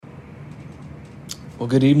Well,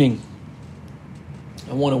 good evening.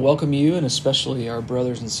 I want to welcome you, and especially our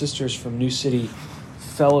brothers and sisters from New City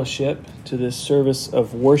Fellowship, to this service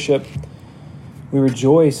of worship. We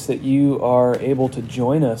rejoice that you are able to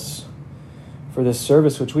join us for this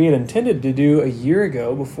service, which we had intended to do a year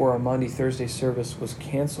ago before our Maundy Thursday service was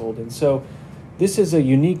canceled. And so this is a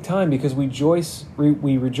unique time because we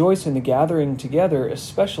rejoice in the gathering together,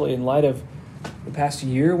 especially in light of the past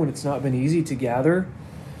year when it's not been easy to gather.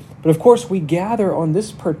 But of course, we gather on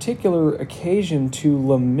this particular occasion to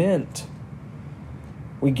lament.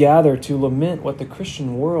 We gather to lament what the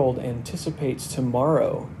Christian world anticipates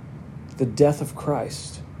tomorrow, the death of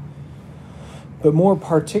Christ. But more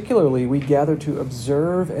particularly, we gather to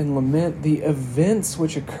observe and lament the events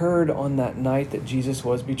which occurred on that night that Jesus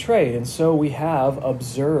was betrayed. And so we have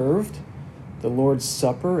observed the Lord's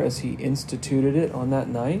Supper as he instituted it on that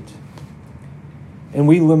night. And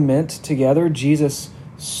we lament together Jesus'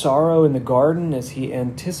 sorrow in the garden as he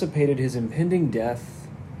anticipated his impending death.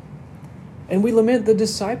 And we lament the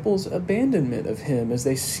disciples' abandonment of him as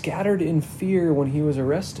they scattered in fear when he was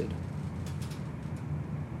arrested.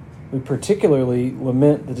 We particularly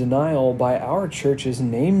lament the denial by our church's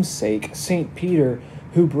namesake, St. Peter,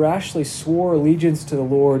 who brashly swore allegiance to the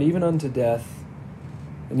Lord even unto death,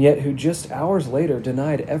 and yet who just hours later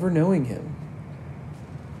denied ever knowing him.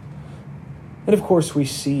 And of course, we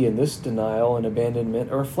see in this denial and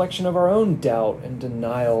abandonment a reflection of our own doubt and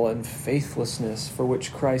denial and faithlessness for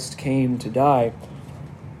which Christ came to die.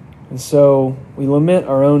 And so we lament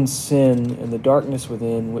our own sin and the darkness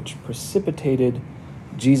within which precipitated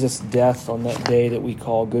Jesus' death on that day that we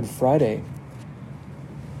call Good Friday.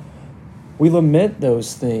 We lament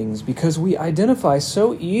those things because we identify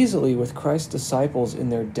so easily with Christ's disciples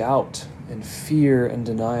in their doubt and fear and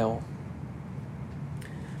denial.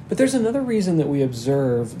 But there's another reason that we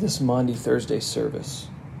observe this Maundy Thursday service.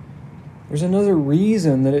 There's another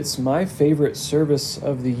reason that it's my favorite service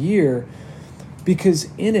of the year, because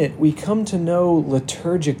in it we come to know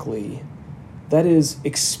liturgically, that is,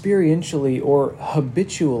 experientially or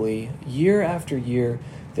habitually, year after year,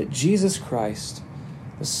 that Jesus Christ,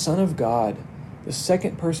 the Son of God, the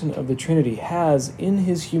second person of the Trinity, has, in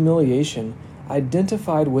his humiliation,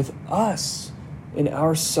 identified with us in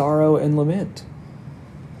our sorrow and lament.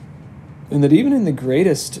 And that even in the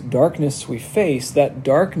greatest darkness we face, that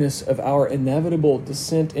darkness of our inevitable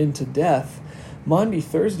descent into death, Maundy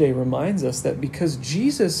Thursday reminds us that because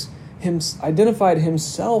Jesus identified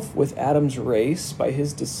himself with Adam's race by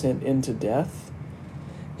his descent into death,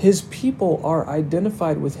 his people are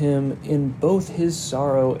identified with him in both his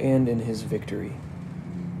sorrow and in his victory.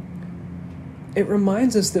 It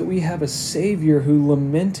reminds us that we have a Savior who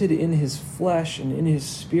lamented in his flesh and in his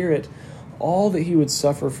spirit all that he would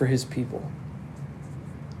suffer for his people.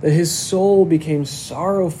 That his soul became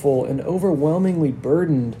sorrowful and overwhelmingly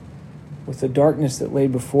burdened with the darkness that lay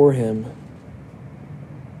before him.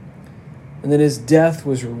 And that his death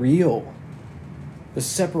was real. The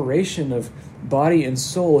separation of body and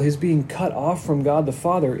soul, his being cut off from God the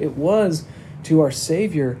Father, it was to our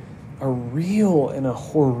Savior a real and a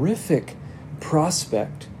horrific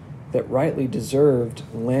prospect that rightly deserved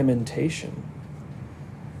lamentation.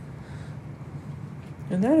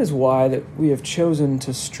 And that is why that we have chosen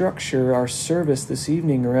to structure our service this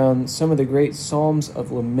evening around some of the great Psalms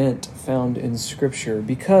of Lament found in Scripture,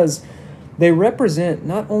 because they represent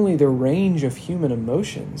not only the range of human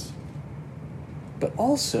emotions, but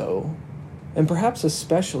also, and perhaps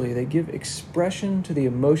especially, they give expression to the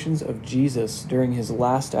emotions of Jesus during his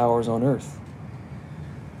last hours on earth.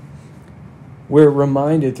 We're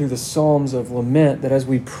reminded through the Psalms of Lament that as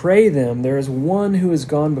we pray them, there is one who has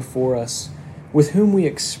gone before us, with whom we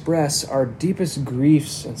express our deepest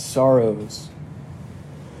griefs and sorrows.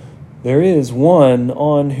 There is one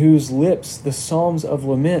on whose lips the Psalms of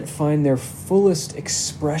Lament find their fullest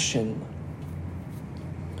expression.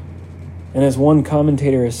 And as one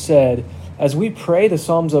commentator has said, as we pray the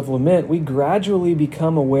Psalms of Lament, we gradually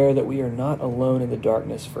become aware that we are not alone in the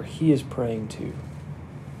darkness, for he is praying too.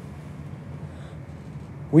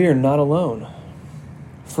 We are not alone.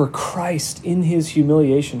 For Christ, in his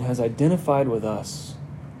humiliation, has identified with us,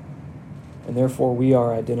 and therefore we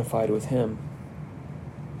are identified with him.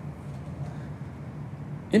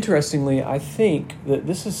 Interestingly, I think that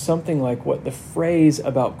this is something like what the phrase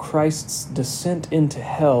about Christ's descent into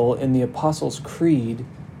hell in the Apostles' Creed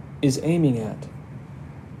is aiming at.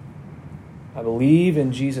 I believe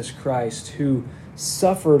in Jesus Christ, who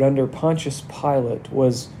suffered under Pontius Pilate,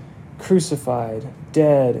 was crucified,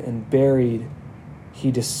 dead, and buried. He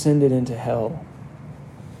descended into hell.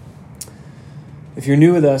 If you're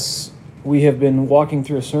new with us, We have been walking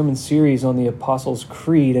through a sermon series on the Apostles'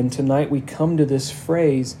 Creed, and tonight we come to this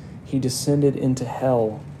phrase, "He descended into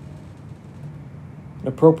hell." An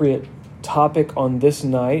appropriate topic on this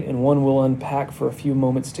night, and one we'll unpack for a few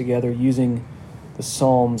moments together using the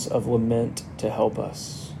Psalms of Lament to help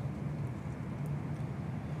us.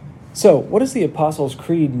 So, what does the Apostles'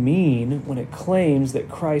 Creed mean when it claims that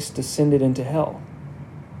Christ descended into hell?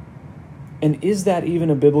 And is that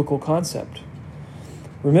even a biblical concept?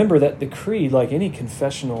 Remember that the Creed, like any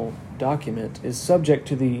confessional document, is subject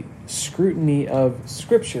to the scrutiny of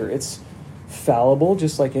Scripture. It's fallible,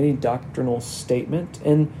 just like any doctrinal statement.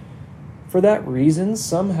 And for that reason,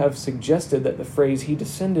 some have suggested that the phrase, "He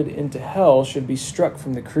descended into hell," should be struck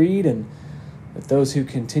from the Creed, and that those who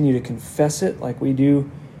continue to confess it, like we do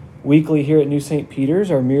weekly here at New St.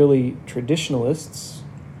 Peter's, are merely traditionalists.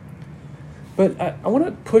 But I want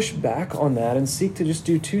to push back on that and seek to just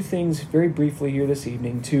do two things very briefly here this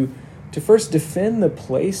evening. To first defend the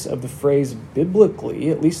place of the phrase biblically,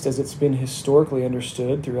 at least as it's been historically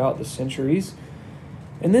understood throughout the centuries,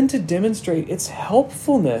 and then to demonstrate its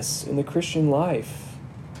helpfulness in the Christian life.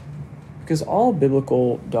 Because all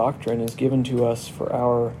biblical doctrine is given to us for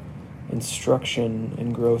our instruction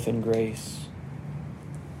and growth in grace.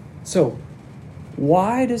 So,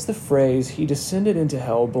 why does the phrase, "He descended into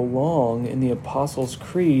hell," belong in the Apostles'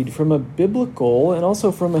 Creed from a biblical and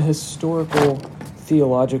also from a historical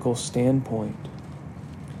theological standpoint?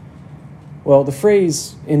 Well, the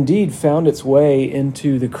phrase indeed found its way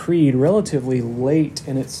into the Creed relatively late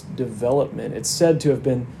in its development. It's said to have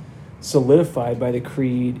been solidified by the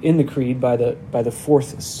Creed by the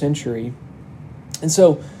 4th century. And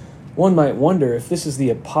so one might wonder, if this is the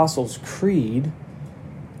Apostles' Creed,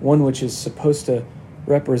 one which is supposed to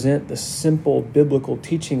represent the simple biblical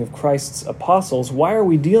teaching of Christ's apostles, why are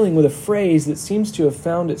we dealing with a phrase that seems to have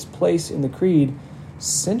found its place in the Creed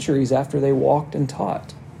centuries after they walked and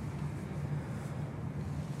taught?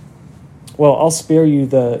 Well, I'll spare you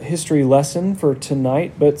the history lesson for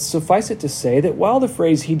tonight, but suffice it to say that while the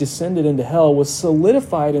phrase "He descended into hell" was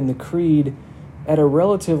solidified in the Creed at a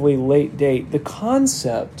relatively late date, the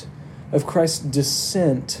concept of Christ's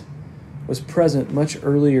descent was present much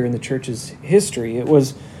earlier in the church's history. It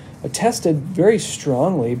was attested very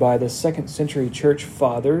strongly by the 2nd century church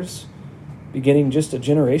fathers, beginning just a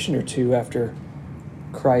generation or two after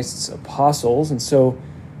Christ's apostles, and so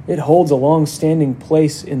it holds a long-standing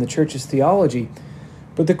place in the church's theology.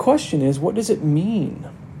 But the question is, what does it mean?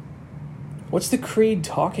 What's the Creed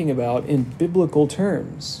talking about in biblical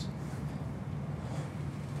terms?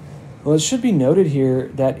 Well, it should be noted here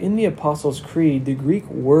that in the Apostles' Creed, the Greek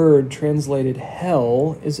word translated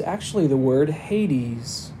hell is actually the word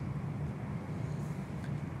Hades.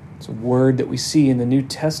 It's a word that we see in the New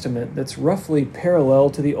Testament that's roughly parallel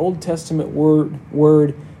to the Old Testament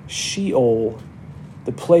word Sheol,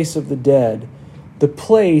 the place of the dead, the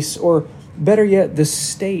place, or better yet, the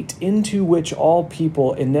state into which all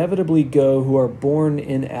people inevitably go who are born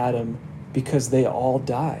in Adam, because they all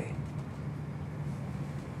die.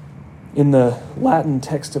 In the Latin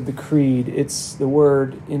text of the Creed, it's the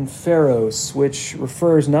word inferos, which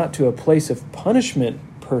refers not to a place of punishment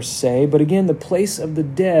per se, but again, the place of the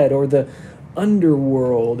dead or the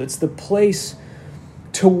underworld. It's the place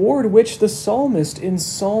toward which the psalmist in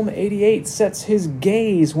Psalm 88 sets his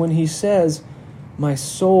gaze when he says, "My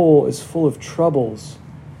soul is full of troubles,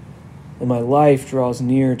 and my life draws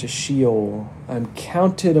near to Sheol. I'm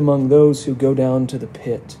counted among those who go down to the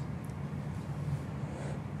pit."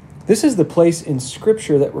 This is the place in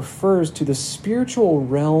Scripture that refers to the spiritual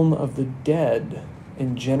realm of the dead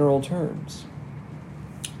in general terms.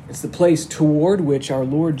 It's the place toward which our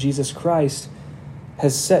Lord Jesus Christ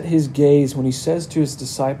has set his gaze when he says to his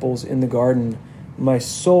disciples in the garden, "My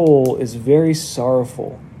soul is very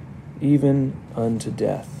sorrowful, even unto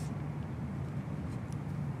death."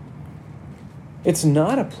 It's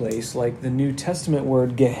not a place like the New Testament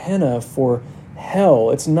word Gehenna for hell.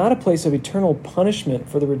 It's not a place of eternal punishment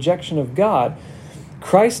for the rejection of God.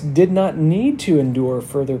 Christ did not need to endure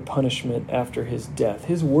further punishment after his death.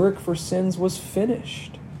 His work for sins was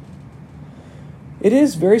finished. It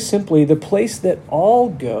is very simply the place that all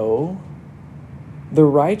go, the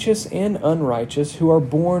righteous and unrighteous, who are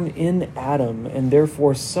born in Adam and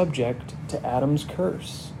therefore subject to Adam's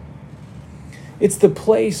curse. It's the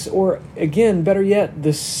place, or again, better yet,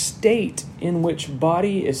 the state in which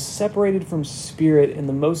body is separated from spirit in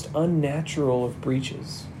the most unnatural of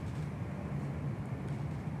breaches.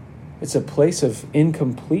 It's a place of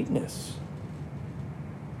incompleteness.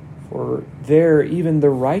 For there, even the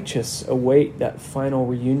righteous await that final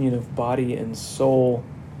reunion of body and soul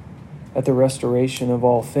at the restoration of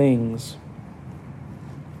all things.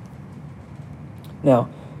 Now,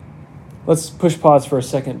 let's push pause for a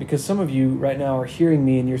second, because some of you right now are hearing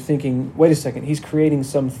me and you're thinking, wait a second, he's creating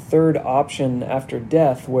some third option after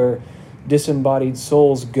death where disembodied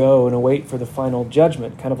souls go and await for the final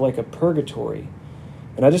judgment, kind of like a purgatory.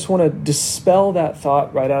 And I just want to dispel that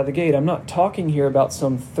thought right out of the gate. I'm not talking here about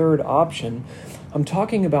some third option. I'm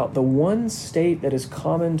talking about the one state that is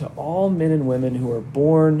common to all men and women who are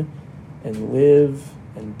born and live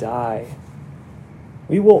and die.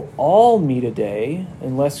 We will all meet a day,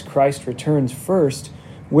 unless Christ returns first,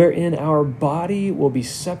 wherein our body will be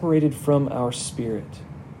separated from our spirit.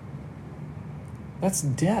 That's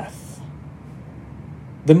death.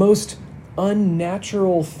 The most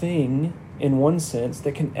unnatural thing, in one sense,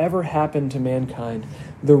 that can ever happen to mankind,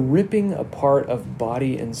 the ripping apart of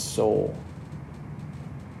body and soul.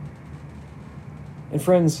 And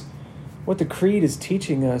friends, what the Creed is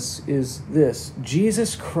teaching us is this: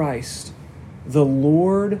 Jesus Christ, the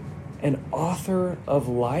Lord and author of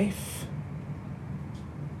life,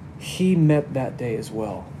 he met that day as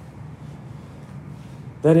well.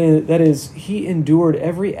 That is, he endured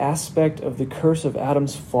every aspect of the curse of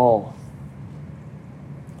Adam's fall,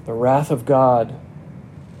 the wrath of God,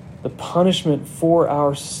 the punishment for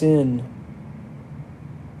our sin,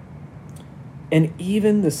 and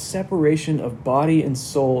even the separation of body and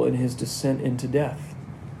soul in his descent into death.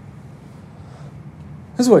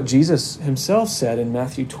 This is what Jesus himself said in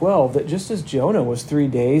Matthew 12, that just as Jonah was 3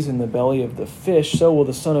 days in the belly of the fish, so will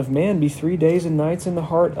the Son of Man be 3 days and nights in the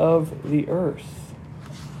heart of the earth.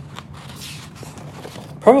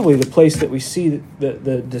 Probably the place that we see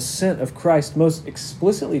the descent of Christ most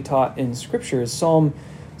explicitly taught in Scripture is Psalm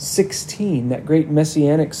 16, that great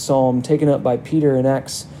messianic psalm taken up by Peter in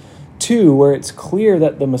Acts 2, where it's clear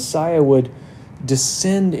that the Messiah would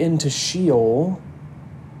descend into Sheol,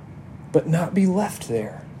 but not be left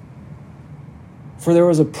there. For there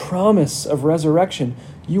was a promise of resurrection.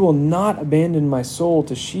 You will not abandon my soul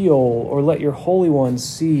to Sheol, or let your Holy One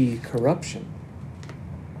see corruption.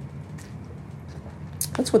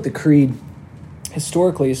 That's what the Creed,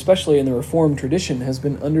 historically, especially in the Reformed tradition, has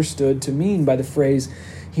been understood to mean by the phrase,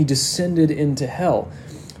 he descended into hell.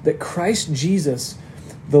 That Christ Jesus,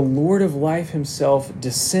 the Lord of life himself,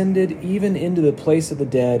 descended even into the place of the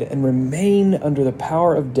dead and remained under the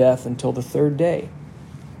power of death until the third day.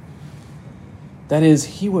 That is,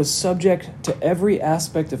 he was subject to every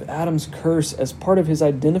aspect of Adam's curse as part of his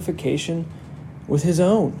identification with his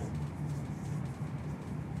own.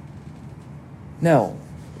 Now,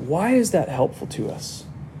 why is that helpful to us?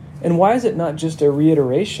 And why is it not just a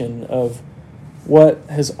reiteration of what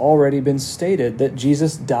has already been stated, that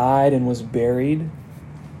Jesus died and was buried?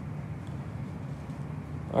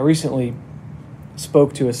 I recently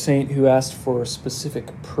spoke to a saint who asked for a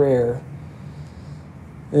specific prayer.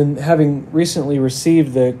 And having recently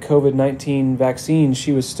received the COVID-19 vaccine,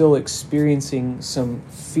 she was still experiencing some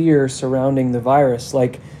fear surrounding the virus,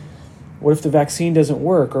 like, what if the vaccine doesn't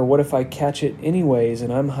work? Or what if I catch it anyways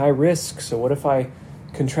and I'm high risk? So what if I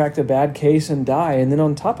contract a bad case and die? And then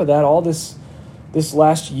on top of that, all this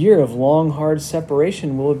last year of long, hard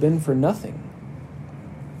separation will have been for nothing.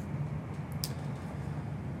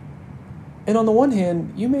 And on the one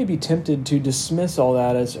hand, you may be tempted to dismiss all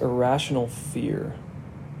that as irrational fear.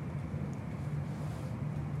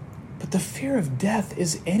 But the fear of death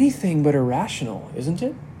is anything but irrational, isn't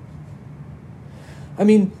it? I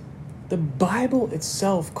mean, the Bible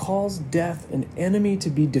itself calls death an enemy to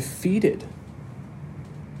be defeated.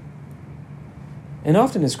 And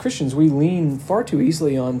often as Christians, we lean far too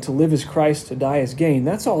easily on to live as Christ, to die as gain.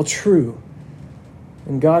 That's all true.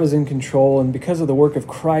 And God is in control, and because of the work of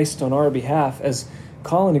Christ on our behalf, as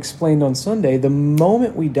Colin explained on Sunday, the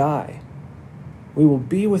moment we die, we will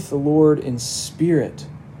be with the Lord in spirit,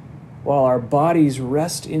 while our bodies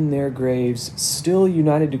rest in their graves, still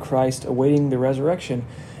united to Christ, awaiting the resurrection.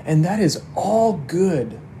 And that is all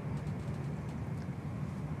good.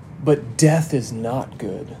 But death is not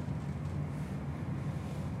good.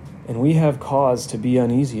 And we have cause to be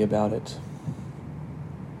uneasy about it.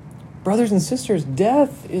 Brothers and sisters,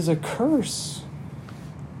 death is a curse.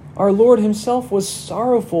 Our Lord himself was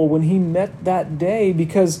sorrowful when he met that day,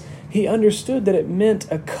 because he understood that it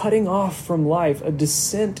meant a cutting off from life, a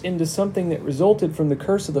descent into something that resulted from the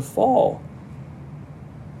curse of the fall.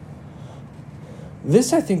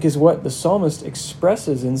 This, I think, is what the psalmist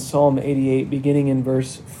expresses in Psalm 88, beginning in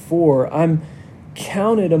verse 4. I'm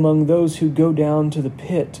counted among those who go down to the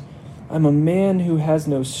pit. I'm a man who has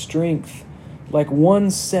no strength, like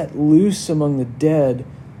one set loose among the dead,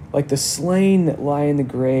 like the slain that lie in the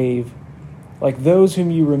grave, like those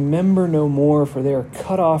whom you remember no more, for they are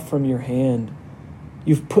cut off from your hand.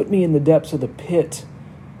 You've put me in the depths of the pit,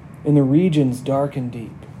 in the regions dark and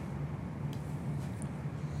deep.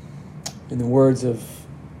 In the words of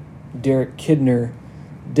Derek Kidner,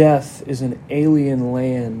 death is an alien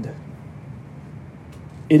land.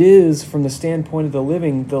 It is, from the standpoint of the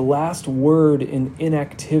living, the last word in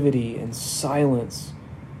inactivity and silence,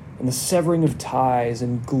 and the severing of ties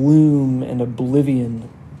and gloom and oblivion.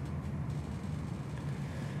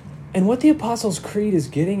 And what the Apostles' Creed is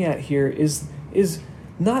getting at here is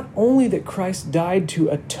not only that Christ died to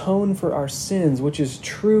atone for our sins, which is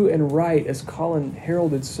true and right, as Colin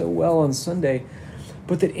heralded so well on Sunday,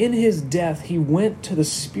 but that in his death he went to the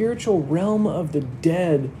spiritual realm of the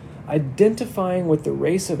dead, identifying with the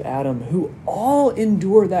race of Adam, who all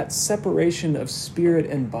endure that separation of spirit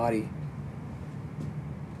and body.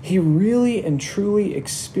 He really and truly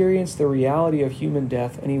experienced the reality of human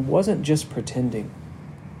death, and he wasn't just pretending.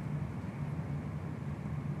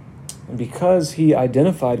 And because he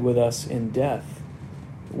identified with us in death,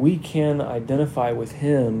 we can identify with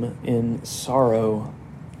him in sorrow.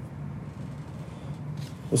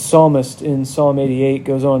 The psalmist in Psalm 88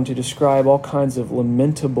 goes on to describe all kinds of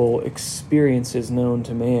lamentable experiences known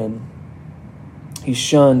to man. He's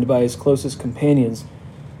shunned by his closest companions,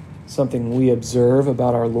 something we observe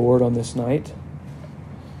about our Lord on this night.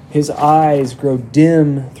 His eyes grow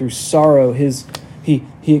dim through sorrow. He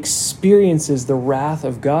experiences the wrath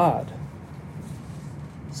of God,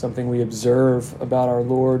 something we observe about our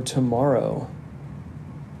Lord tomorrow.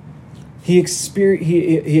 He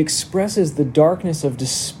expresses the darkness of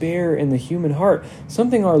despair in the human heart,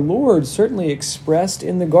 something our Lord certainly expressed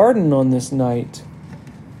in the garden on this night.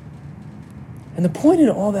 And the point in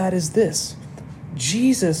all that is this: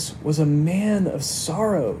 Jesus was a man of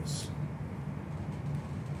sorrows.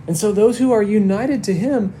 And so those who are united to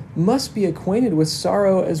him must be acquainted with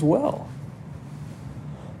sorrow as well.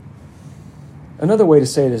 Another way to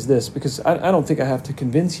say it is this, because I don't think I have to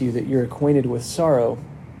convince you that you're acquainted with sorrow.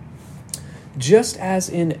 Just as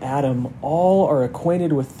in Adam, all are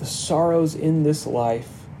acquainted with the sorrows in this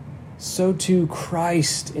life, so too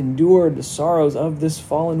Christ endured the sorrows of this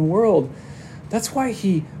fallen world. That's why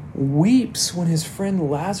he weeps when his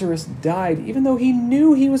friend Lazarus died, even though he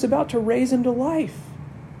knew he was about to raise him to life.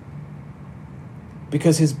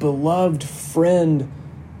 Because his beloved friend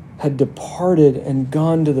had departed and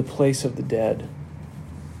gone to the place of the dead.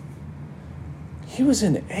 He was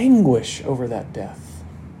in anguish over that death.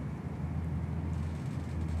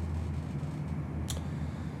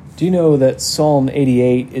 Do you know that Psalm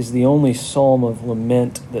 88 is the only psalm of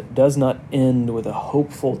lament that does not end with a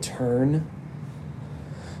hopeful turn?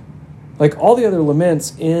 Like all the other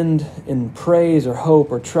laments end in praise or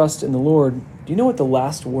hope or trust in the Lord, do you know what the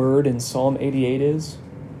last word in Psalm 88 is?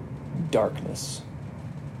 Darkness.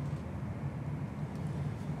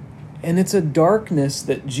 And it's a darkness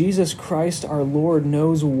that Jesus Christ our Lord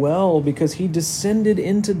knows well, because he descended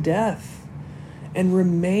into death and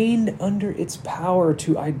remained under its power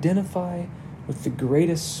to identify with the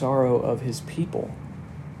greatest sorrow of his people.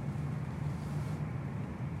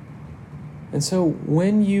 And so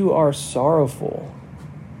when you are sorrowful,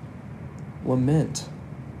 lament.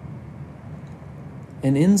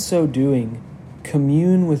 And in so doing,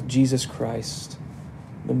 commune with Jesus Christ,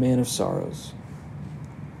 the man of sorrows.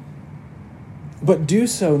 But do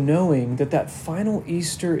so knowing that that final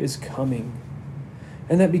Easter is coming,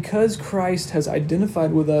 and that because Christ has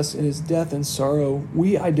identified with us in his death and sorrow,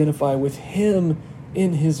 we identify with him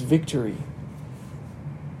in his victory.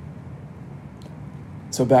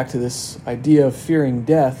 So back to this idea of fearing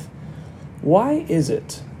death. Why is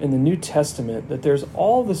it in the New Testament that there's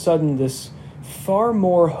all of a sudden this far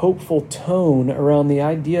more hopeful tone around the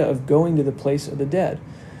idea of going to the place of the dead?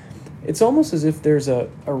 It's almost as if there's a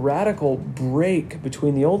radical break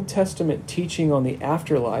between the Old Testament teaching on the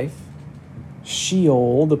afterlife,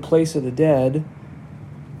 Sheol, the place of the dead,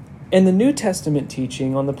 and the New Testament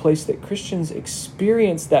teaching on the place that Christians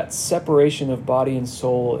experience that separation of body and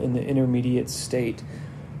soul in the intermediate state.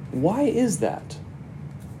 Why is that?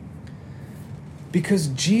 Because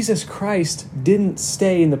Jesus Christ didn't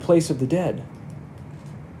stay in the place of the dead.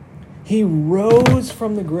 He rose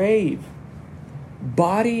from the grave,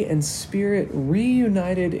 body and spirit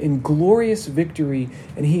reunited in glorious victory,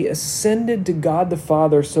 and he ascended to God the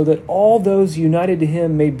Father so that all those united to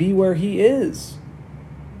him may be where he is.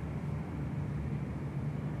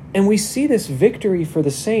 And we see this victory for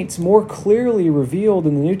the saints more clearly revealed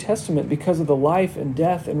in the New Testament because of the life and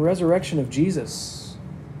death and resurrection of Jesus.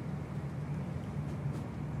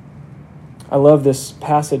 I love this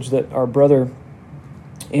passage that our brother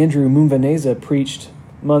Andrew Mumvaneza preached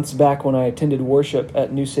months back when I attended worship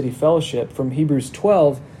at New City Fellowship from Hebrews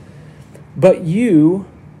 12. But you,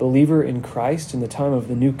 believer in Christ in the time of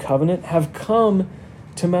the new covenant, have come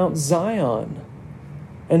to Mount Zion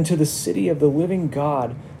and to the city of the living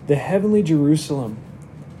God, the heavenly Jerusalem,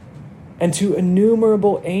 and to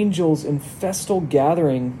innumerable angels in festal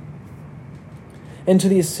gathering, and to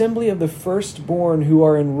the assembly of the firstborn who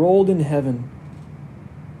are enrolled in heaven,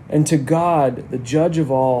 and to God, the judge of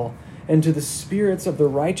all, and to the spirits of the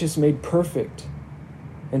righteous made perfect,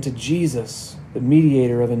 and to Jesus, the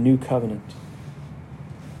mediator of a new covenant.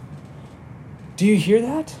 Do you hear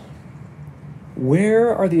that?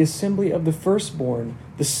 Where are the assembly of the firstborn,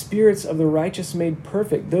 the spirits of the righteous made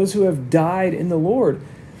perfect, those who have died in the Lord?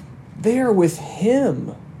 They are with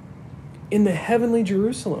him in the heavenly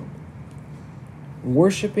Jerusalem,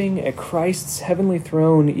 worshiping at Christ's heavenly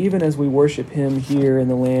throne, even as we worship him here in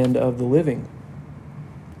the land of the living.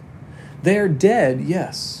 They are dead,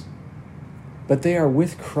 yes, but they are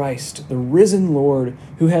with Christ, the risen Lord,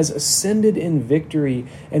 who has ascended in victory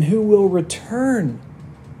and who will return,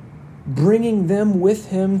 bringing them with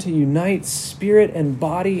him to unite spirit and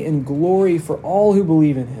body in glory for all who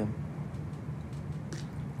believe in him.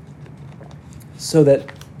 So that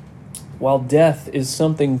while death is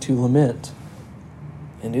something to lament,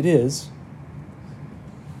 and it is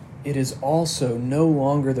also no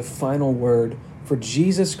longer the final word, for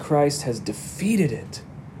Jesus Christ has defeated it.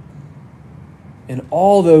 And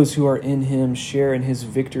all those who are in him share in his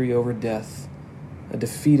victory over death, a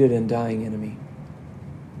defeated and dying enemy.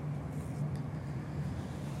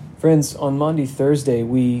 Friends, on Maundy Thursday,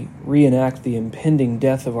 we reenact the impending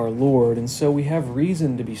death of our Lord, and so we have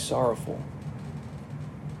reason to be sorrowful.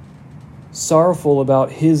 Sorrowful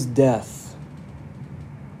about his death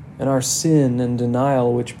and our sin and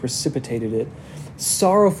denial which precipitated it.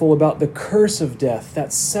 Sorrowful about the curse of death,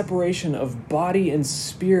 that separation of body and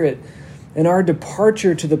spirit, and our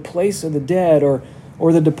departure to the place of the dead, or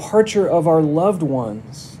the departure of our loved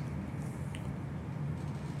ones.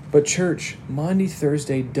 But church, Maundy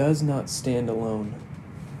Thursday does not stand alone.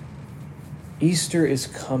 Easter is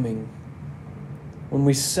coming, when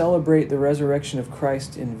we celebrate the resurrection of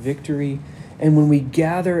Christ in victory, and when we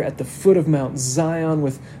gather at the foot of Mount Zion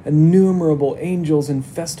with innumerable angels in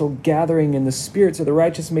festal gathering, and the spirits of the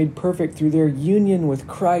righteous made perfect through their union with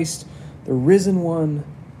Christ, the risen one.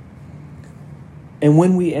 And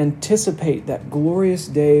when we anticipate that glorious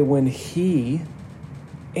day when he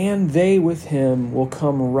and they with him will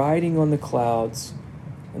come riding on the clouds,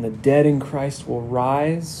 and the dead in Christ will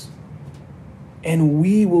rise, and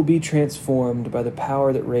we will be transformed by the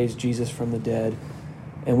power that raised Jesus from the dead,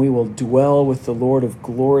 and we will dwell with the Lord of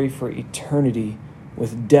glory for eternity,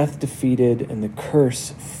 with death defeated and the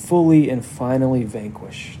curse fully and finally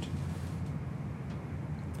vanquished.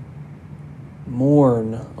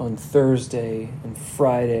 Mourn on Thursday and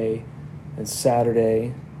Friday and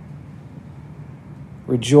Saturday.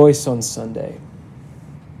 Rejoice on Sunday,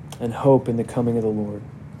 and hope in the coming of the Lord.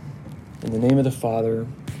 In the name of the Father,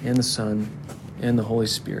 and the Son, and the Holy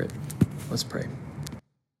Spirit. Let's pray.